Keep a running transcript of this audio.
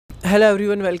Hello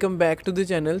everyone, welcome back to the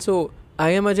channel. So I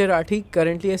am Ajay Rathee,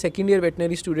 currently a second year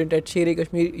veterinary student at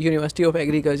Sher-e-Kashmir University of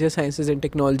Agriculture Sciences and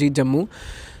Technology, Jammu.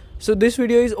 So this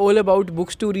video is all about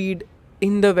books to read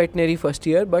in the veterinary first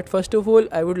year. But first of all,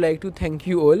 I would like to thank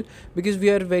you all because we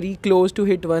are very close to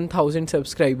hit 1000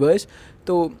 subscribers.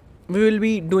 So we will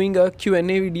be doing a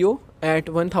Q&A video at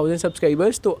 1000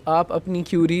 subscribers. तो आप अपनी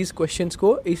curies questions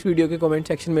को इस video के comment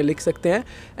section में लिख सकते हैं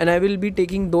and I will be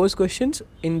taking those questions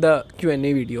in the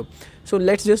Q&A video. So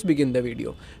let's just begin the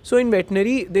video. So in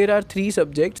veterinary there are 3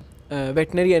 subjects: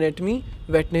 veterinary anatomy,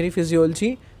 veterinary physiology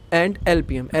and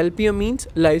LPM. LPM means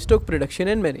livestock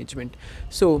production and management.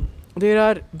 So there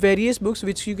are various books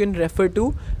which you can refer to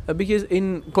because in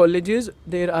colleges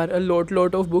there are a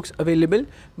lot of books available,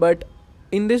 but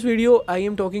in this video I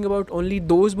am talking about only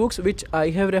those books which I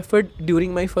have referred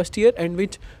during my first year and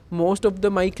which most of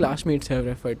my classmates have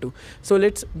referred to. So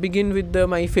let's begin with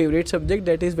my favorite subject,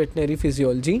 that is veterinary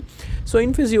physiology. So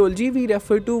in physiology we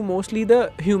refer to mostly the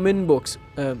human books.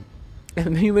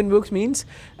 Human books means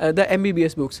the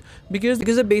MBBS books, because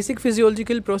the basic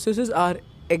physiological processes are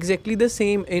exactly the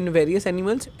same in various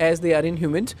animals as they are in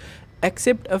humans,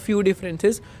 except a few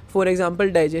differences. For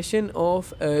example, digestion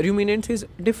of ruminants is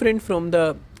different from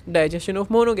the digestion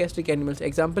of monogastric animals,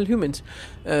 example humans.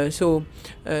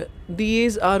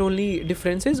 These are only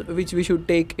differences which we should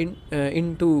take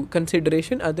into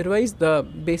consideration. Otherwise the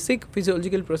basic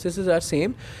physiological processes are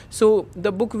same. So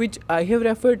the book which I have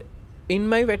referred in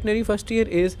my veterinary first year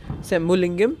is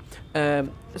Sambulingam.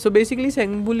 So basically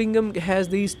Sambulingam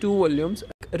has these 2 volumes.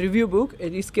 Review book,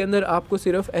 इसके अंदर आपको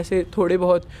सिर्फ ऐसे थोड़े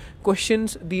बहुत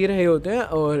questions दिए रहे होते हैं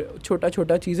और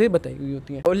छोटा चीज़ें बताई हुई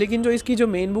होती हैं. और लेकिन जो इसकी जो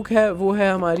मेन बुक है वो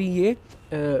है हमारी ये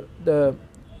the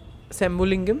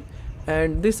Sambulingam,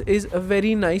 and this is a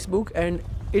very nice book and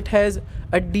it has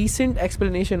a decent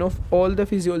explanation of all the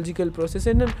physiological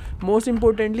process, and most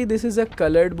importantly this is a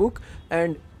colored book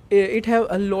and it have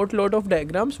a lot of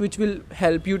diagrams which will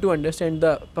help you to understand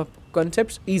the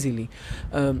concepts easily.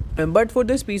 But for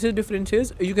the species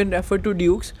differences you can refer to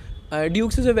Dukes.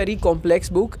 Dukes is a very complex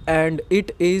book and it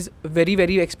is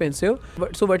very expensive.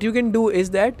 So what you can do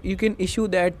is that you can issue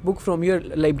that book from your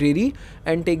library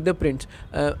and take the prints.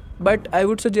 But I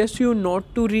would suggest you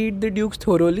not to read the Dukes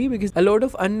thoroughly because a lot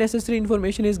of unnecessary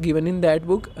information is given in that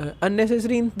book.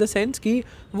 Unnecessary in the sense कि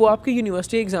वो आपके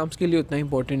university exams के लिए उतना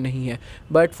important नहीं है.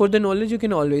 But for the knowledge you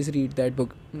can always read that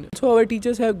book. So our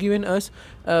teachers have given us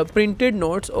printed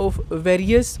notes of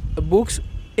various books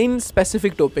in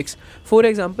specific topics. For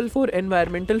example, for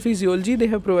environmental physiology they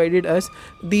have provided us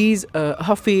these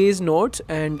Hafiz notes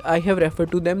and I have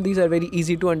referred to them. These are very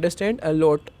easy to understand. A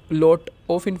lot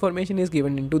of information is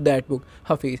given into that book,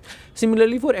 Hafiz.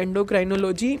 Similarly for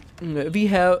endocrinology we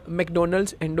have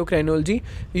McDonald's endocrinology.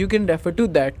 You can refer to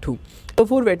that too. So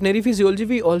for veterinary physiology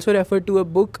we also refer to a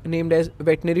book named as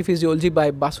Veterinary Physiology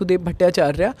by Basudev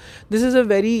Bhattacharya. This is a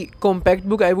very compact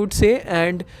book I would say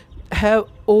and have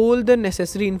all the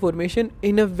necessary information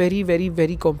in a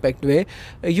very compact way.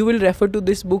 You will refer to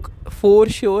this book for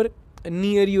sure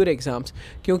near your exams,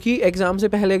 क्योंकि exam से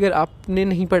पहले अगर आपने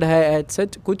नहीं पढ़ा है as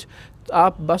such कुछ,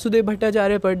 आप बासुदेव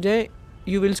भट्टाचार्य पढ़ जाएं,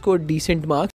 you will score decent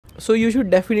marks. So you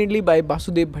should definitely buy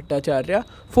Basudev Bhattacharya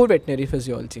for veterinary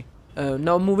physiology.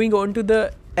 Now moving on to the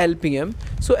LPM.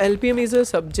 So LPM is a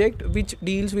subject which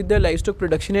deals with the livestock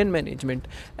production and management,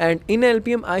 and in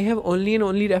LPM I have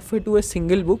only referred to a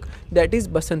single book, that is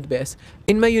Basant Bais.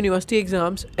 In my university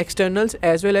exams, externals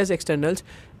as well as externals,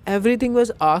 everything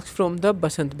was asked from the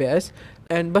Basant Bais,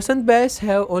 and Basant Bais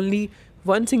have only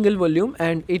one single volume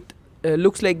and it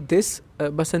looks like this.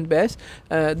 Basant Bais.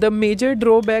 The major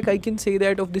drawback I can say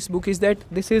that of this book is that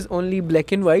this is only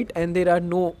black and white and there are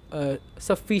no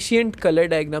sufficient color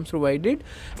diagrams provided.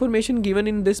 Information given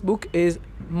in this book is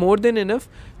more than enough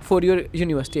for your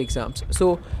university exams.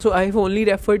 So I have only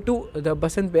referred to the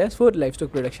Basant Bais for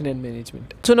livestock production and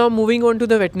management. So now moving on to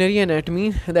the veterinary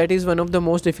anatomy, that is one of the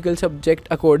most difficult subject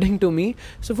according to me.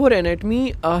 So for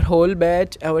anatomy, our whole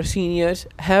batch, our seniors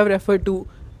have referred to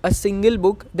a single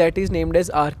book that is named as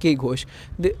R.K. Ghosh.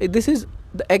 This is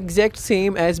the exact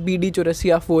same as B.D.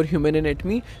 Chaurasia for human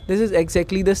anatomy. This is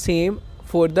exactly the same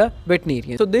for the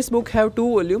veterinarian. So this book have 2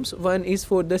 volumes. One is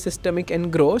for the systemic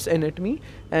and gross anatomy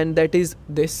and that is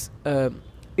this.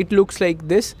 It looks like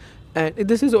this, and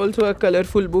this is also a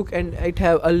colorful book and it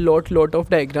have a lot of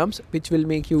diagrams which will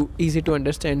make you easy to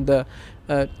understand the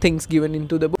things given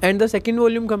into the book. And the second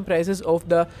volume comprises of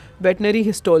the veterinary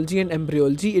histology and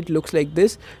embryology. It looks like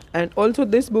this, and also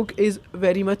this book is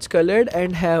very much colored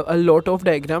and have a lot of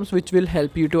diagrams which will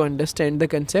help you to understand the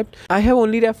concept. I have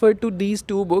only referred to these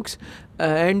 2 books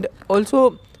and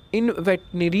also in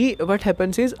veterinary, what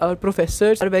happens is our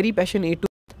professors are very passionate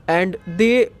and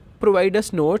they provide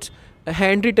us notes,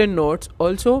 handwritten notes.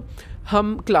 Also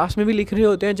हम class में भी लिख रहे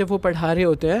होते हैं जब वो पढ़ा रहे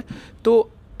होते हैं, तो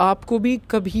आपको भी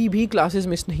कभी भी क्लासेस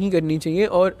मिस नहीं करनी चाहिए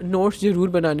और नोट्स ज़रूर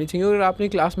बनाने चाहिए. अगर आपने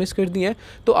क्लास मिस कर दी है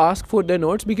तो ask for the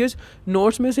notes, because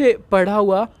notes में से पढ़ा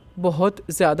हुआ बहुत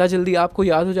ज़्यादा जल्दी आपको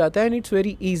याद हो जाता है and it's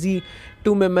very easy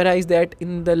to memorise that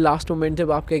in the last moment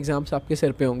जब आपके एग्ज़ाम्स आपके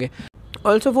सर पे होंगे.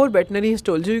 Also for veterinary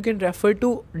histology, you can refer to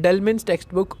Delman's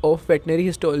textbook of veterinary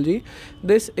histology.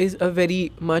 This is a very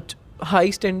much high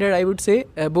standard, I would say,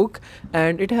 book,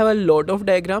 and it have a lot of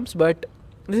diagrams, but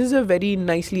this is a very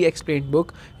nicely explained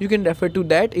book. You can refer to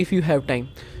that if you have time.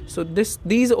 So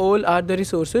these all are the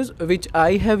resources which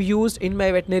I have used in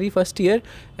my veterinary first year,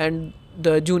 and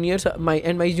the juniors,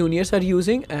 my juniors are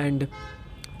using, and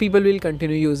people will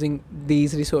continue using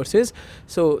these resources.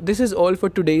 So this is all for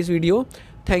today's video.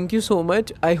 Thank you so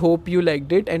much. I hope you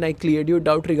liked it and I cleared your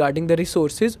doubt regarding the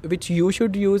resources which you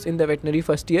should use in the veterinary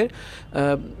first year.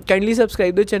 Kindly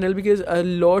subscribe the channel because a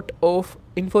lot of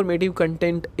informative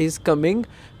content is coming.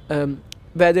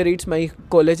 Whether it's my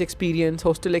college experience,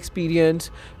 hostel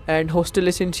experience, and hostel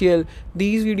essential,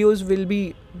 these videos will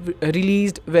be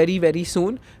released very, very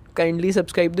soon. Kindly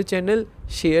subscribe the channel,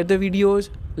 share the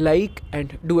videos, like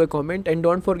and do a comment, and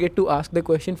don't forget to ask the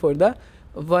question for the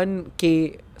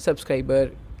 1K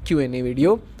subscriber Q&A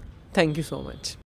video. Thank you so much.